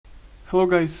Hello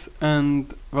guys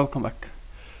and welcome back.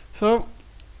 So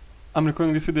I'm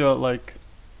recording this video like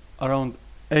around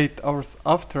 8 hours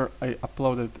after I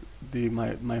uploaded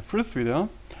my first video.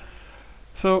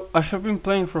 So I have been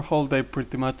playing for a whole day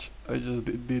pretty much. I just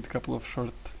did a couple of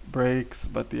short breaks,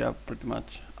 but yeah, pretty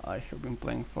much I have been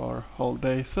playing for whole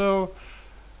day. So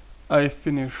I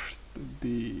finished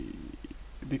the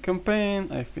campaign.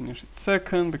 I finished it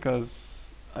second because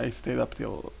I stayed up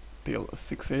till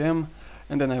 6 a.m.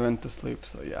 and then I went to sleep.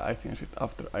 So yeah, I finished it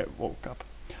after I woke up.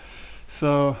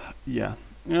 So yeah,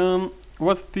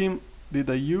 what team did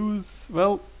I use?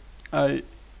 Well, I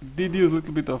did use a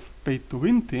little bit of pay to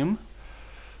win team.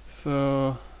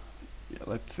 So yeah,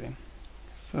 let's see.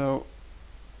 So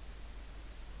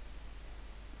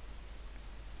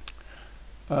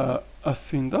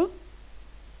Asinda,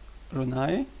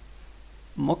 Runai,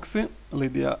 Moxie,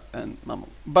 Lydia and Mamu.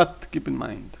 But keep in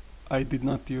mind, I did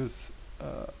not use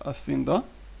Asinda.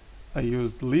 I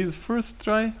used Liz first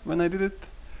try when I did it.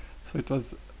 So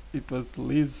it was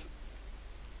Liz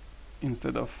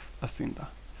instead of Asinda.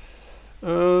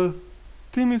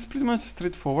 Team is pretty much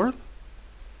straightforward,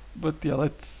 but yeah,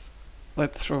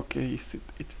 let's showcase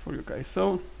it for you guys.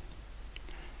 So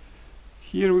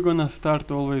here we're gonna start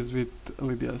always with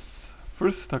Lydia's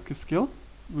first stack skill.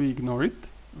 We ignore it,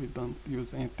 we don't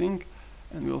use anything,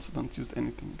 and we also don't use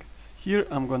anything. Here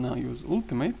I'm gonna use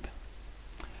ultimate.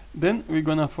 Then we're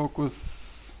gonna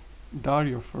focus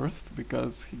Dario first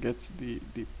because he gets the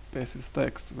passive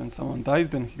stacks. When someone dies,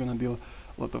 then he's gonna deal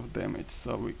a lot of damage,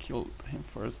 so we killed him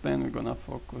first. Then we're gonna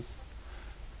focus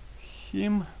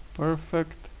him.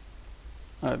 Perfect.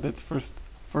 That's first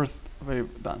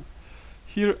wave done.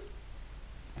 Here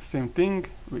same thing,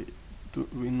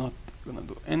 we're not gonna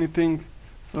do anything,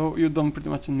 so you don't pretty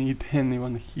much need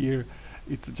anyone here.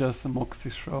 It's just a Moxie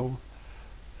show.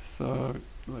 So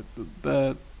let's do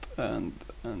that, and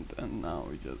now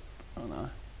we just gonna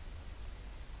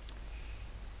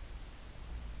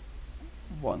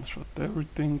one shot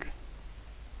everything.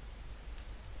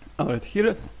 Alright,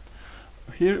 here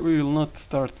we will not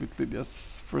start with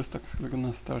Lydia's first attack. We're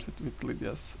gonna start it with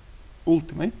Lydia's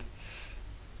ultimate,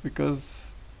 because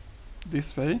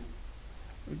this way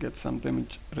we get some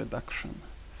damage reduction.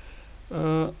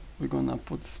 We're gonna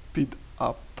put speed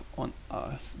up on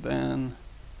us, then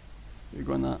we're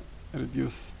gonna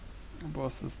reduce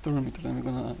boss's turn meter, then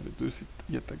we're gonna reduce it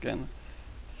yet again,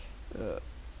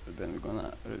 then we're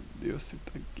gonna reduce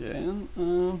it again,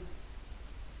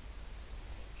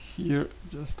 here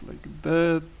just like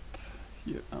that.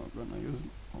 Here I'm gonna use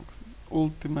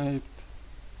ultimate.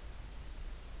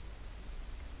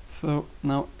 So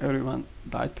now everyone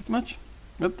died pretty much,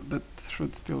 but that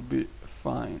should still be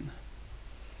fine.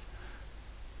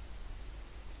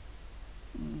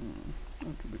 A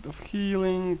little bit of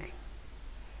healing.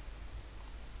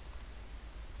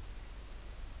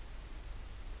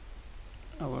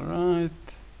 Alright.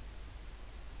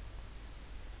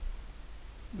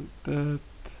 That.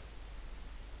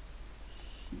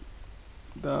 He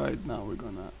died. Now we're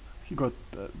gonna. He got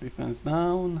defense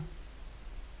down.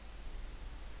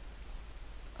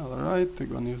 Alright, we're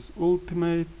gonna use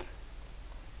ultimate.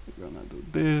 We're gonna do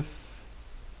this,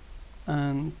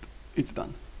 and it's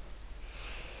done.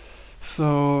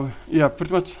 So yeah,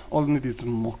 pretty much all I need is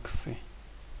Moxie.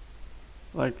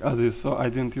 Like as you saw, I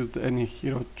didn't use any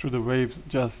hero through the waves,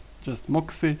 just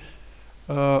Moxie.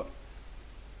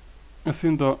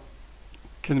 Asinda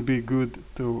can be good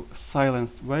to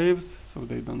silence waves, so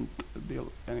they don't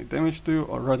deal any damage to you,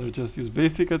 or rather just use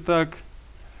basic attack.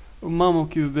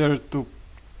 Mamuk is there to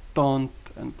taunt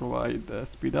and provide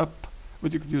speed up,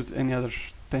 but you could use any other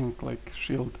tank like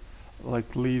shield,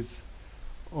 like Liz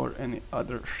or any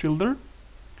other shielder.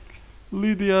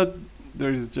 Lydia,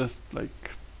 there is just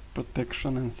like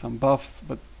protection and some buffs,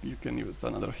 but you can use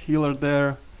another healer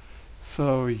there.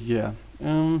 So yeah.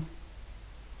 Now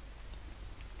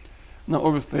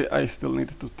obviously I still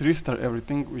need to 3-star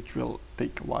everything, which will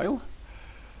take a while.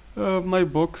 My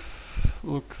box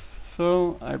looks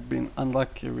so. I've been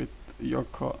unlucky with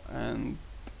Yoko and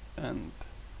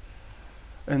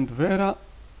Vera.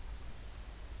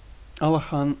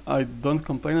 Alahan I don't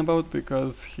complain about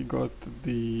because he got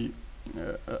the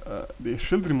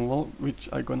shield removal, which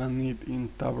I gonna need in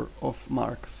Tower of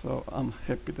Mark, so I'm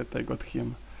happy that I got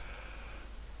him.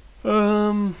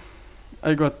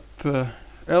 I got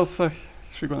Elsa.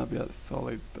 She's gonna be a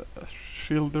solid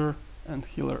shielder and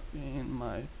healer in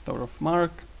my Tower of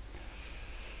Mark.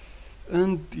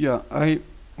 And yeah, I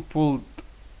pulled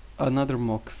another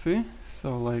Moxie,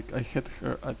 so like I had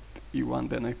her at E1,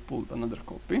 then I pulled another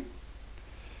copy.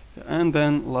 And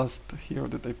then last hero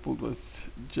that I pulled was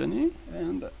Jenny,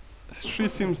 and she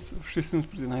seems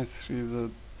pretty nice. She's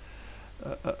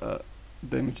a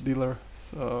damage dealer,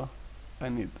 so I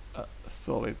need a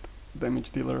solid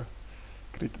damage dealer,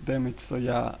 crit damage. So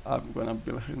yeah, I'm gonna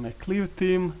build her in my cleave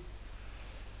team.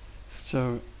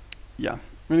 So yeah,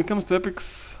 when it comes to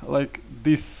epics, like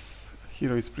this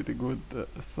hero is pretty good.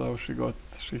 So she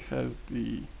has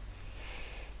the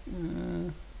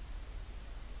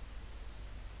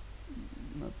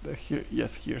not the here,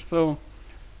 yes, here. So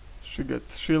she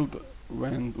gets shield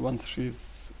when once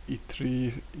she's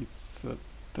E3, it's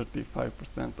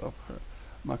 35% of her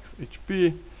max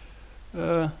HP,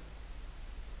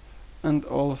 and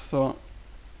also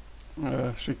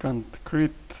she can't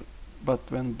crit, but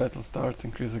when battle starts,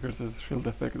 increase aggressive shield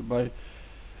effect by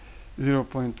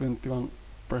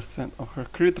 0.21% of her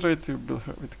crit rate. So you build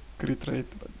her with crit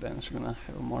rate, but then she's gonna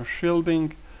have more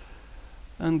shielding.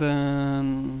 And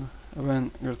then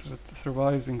when Gertrude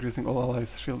survives, increasing all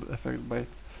allies' shield effect by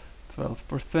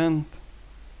 12%.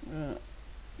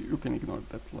 You can ignore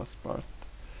that last part.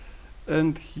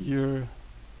 And here,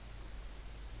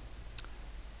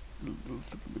 a little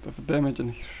bit of damage,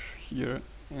 and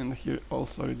here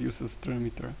also reduces turn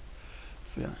meter.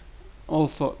 So yeah,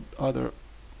 also other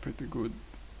pretty good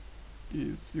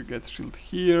is you get shield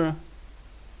here,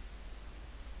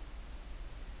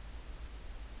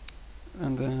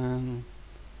 and then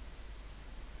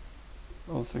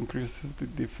also increases the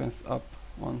defense up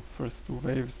on first 2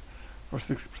 waves for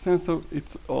 60%, so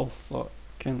it's also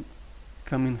can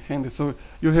come in handy. So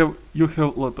you have a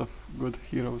lot of good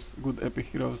heroes, good epic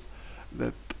heroes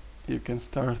that you can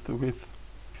start with.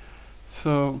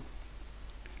 So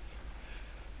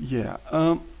yeah,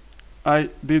 I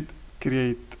did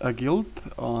create a guild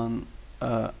on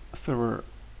server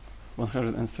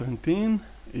 117.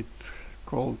 It's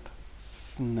called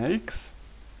Snakes.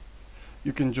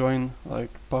 You can join,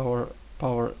 like, power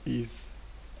is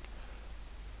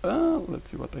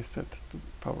let's see what I set to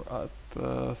power at.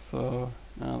 So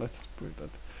let's put it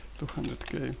at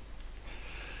 200k.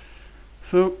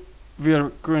 So we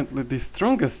are currently the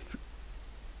strongest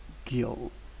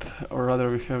guild, or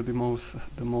rather we have the most.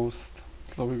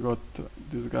 So we got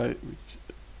this guy which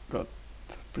got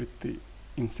pretty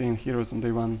insane heroes on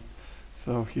day 1.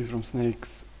 So he's from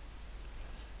Snakes.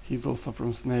 He's also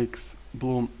from Snakes.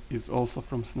 Bloom is also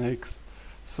from Snakes.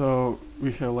 So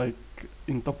we have, like,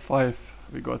 in top 5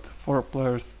 we got 4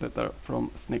 players that are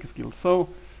from Snakes guild. So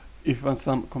if on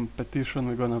some competition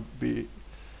we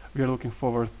are looking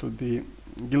forward to the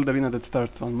guild arena that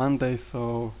starts on Monday.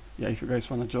 So yeah, if you guys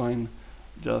wanna join,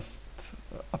 just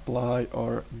apply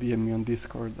or DM me on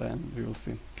Discord and we will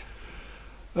see.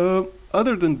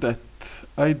 Other than that,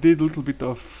 I did a little bit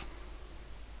of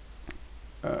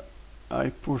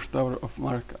I pushed Tower of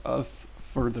Mark as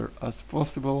further as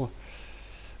possible.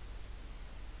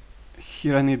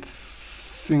 Here I need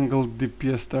single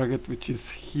DPS target, which is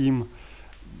him,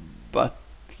 but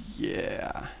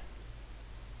yeah,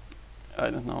 I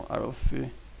don't know, I will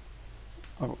see,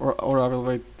 or I will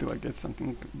wait till I get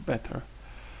something better.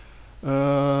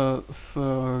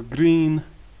 So green,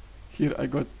 here I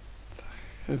got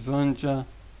Hezonja,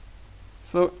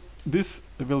 so this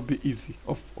will be easy.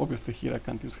 Obviously here I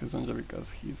can't use Hezonja because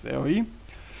he's AoE,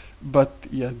 but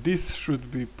yeah, this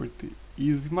should be pretty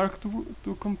easy mark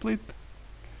to complete.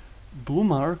 Blue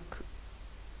mark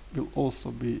will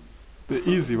also be the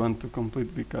easy one to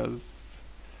complete because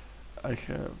I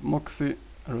have Moxie,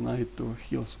 Runai to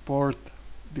heal support,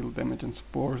 deal damage and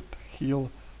support, heal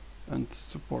and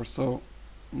support. So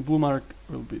blue mark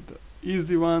will be the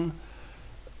easy one.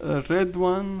 Red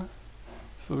one,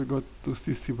 so we got 2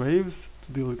 CC waves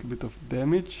to deal a little bit of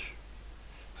damage.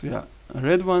 So yeah, a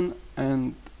red one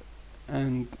and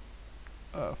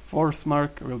force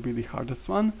mark will be the hardest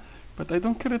one, but I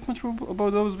don't care that much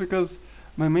about those because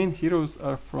my main heroes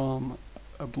are from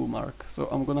a blue mark, so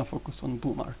I'm gonna focus on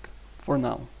blue mark for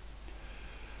now.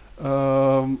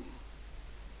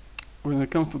 When it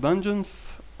comes to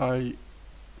dungeons, I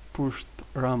pushed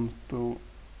RAM to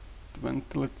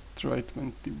 20. Let's try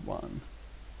 21.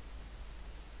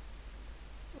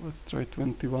 Let's try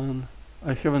 21.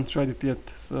 I haven't tried it yet,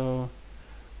 so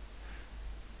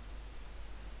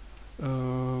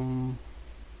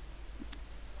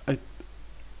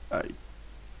I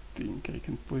think I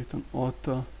can put it on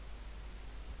auto.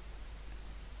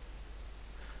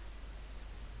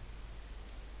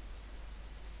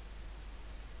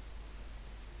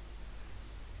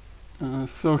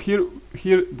 So here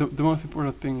the most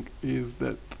important thing is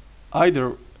that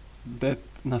either that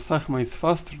Nasahma is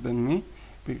faster than me,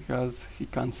 because he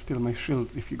can't steal my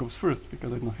shields if he goes first,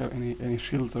 because I don't have any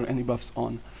shields or any buffs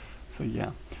on. So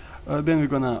yeah, then we're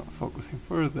gonna focus him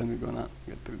first, then we're gonna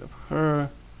get rid of her.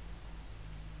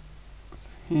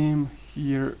 him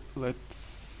here.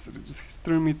 Let's reduce his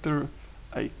turn meter.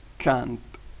 I can't,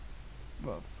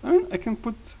 but I mean I can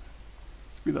put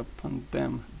speed up on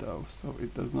them though, so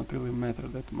it does not really matter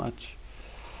that much.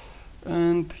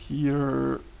 And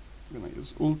here I'm gonna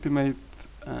use ultimate,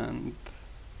 and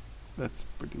that's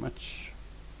pretty much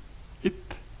it.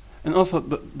 And also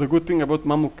the good thing about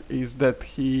Mamuk is that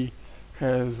he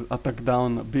has attack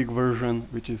down a big version,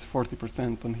 which is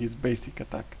 40% on his basic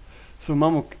attack. So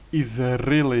Mamuk is a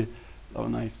really, oh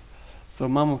nice. So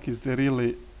Mamuk is a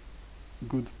really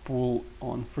good pull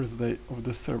on first day of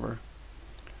the server.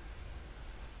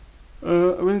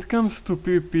 When it comes to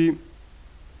PvP,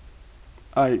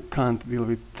 I can't deal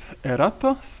with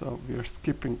errata, so we are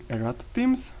skipping errata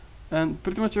teams, and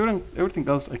pretty much everything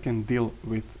else I can deal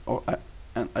with,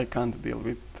 and I can't deal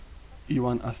with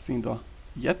E1 Ascindo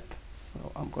yet,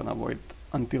 so I'm gonna avoid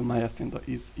until my Ascindo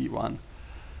is E1.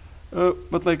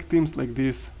 But like teams like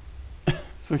this,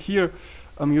 so here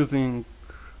I'm using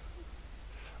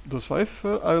those 5.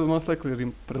 I will most likely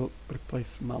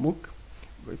replace Mamuk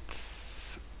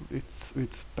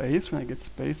with space when I get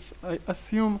space, I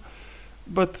assume.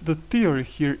 But the theory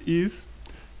here is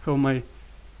how my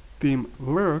team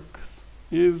works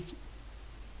is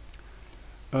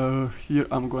here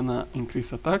I'm gonna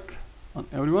increase attack on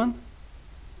everyone.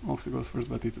 Moxie goes first,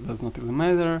 but it does not really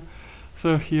matter.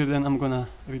 So here then I'm gonna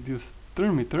reduce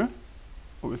turn meter.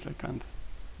 Obviously I can't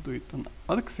do it on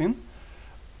Alexin.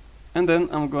 And then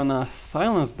I'm gonna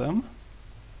silence them.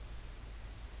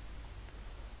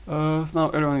 So now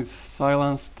everyone is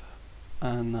silenced,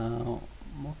 and now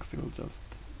Moxie will just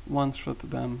one-shot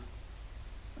them,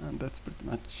 and that's pretty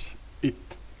much it.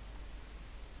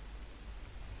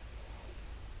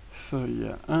 So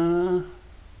yeah,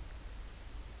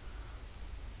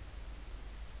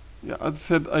 yeah, as I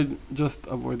said, I'm just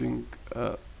avoiding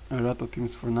errata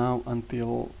teams for now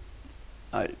until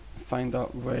I find a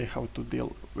way how to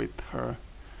deal with her.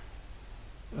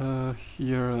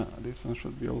 Here, this one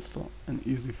should be also an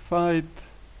easy fight.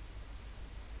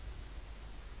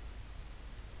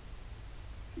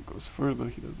 He goes further,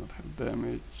 he does not have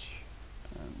damage,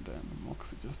 and then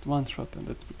Moxie just one shot, and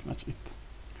that's pretty much it.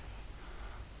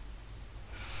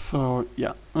 So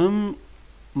yeah,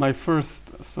 my first,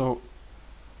 so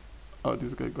oh,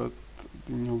 this guy got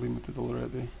the new limited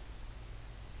already.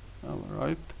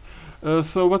 Alright.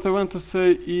 So what I want to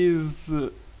say is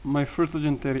my first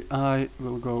legendary I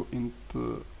will go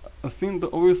into Ascindo,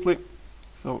 obviously.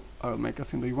 So I'll make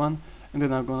Ascindo E1, and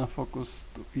then I'm gonna focus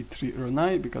to E3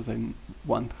 Renai because I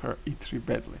want her E3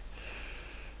 badly.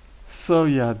 So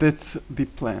yeah, that's the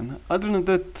plan. Other than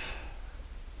that,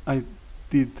 I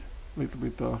did a little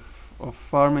bit of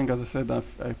farming. As I said,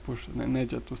 I pushed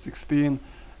Neja to 16,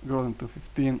 Grolen to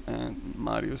 15, and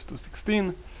Marius to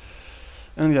 16.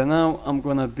 And yeah, now I'm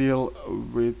gonna deal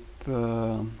with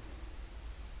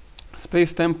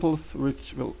space temples,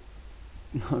 which will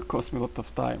cost me a lot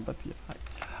of time, but yeah,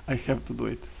 I have to do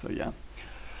it. So yeah.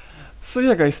 So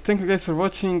yeah guys, thank you guys for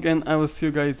watching, and I will see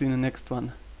you guys in the next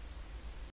one.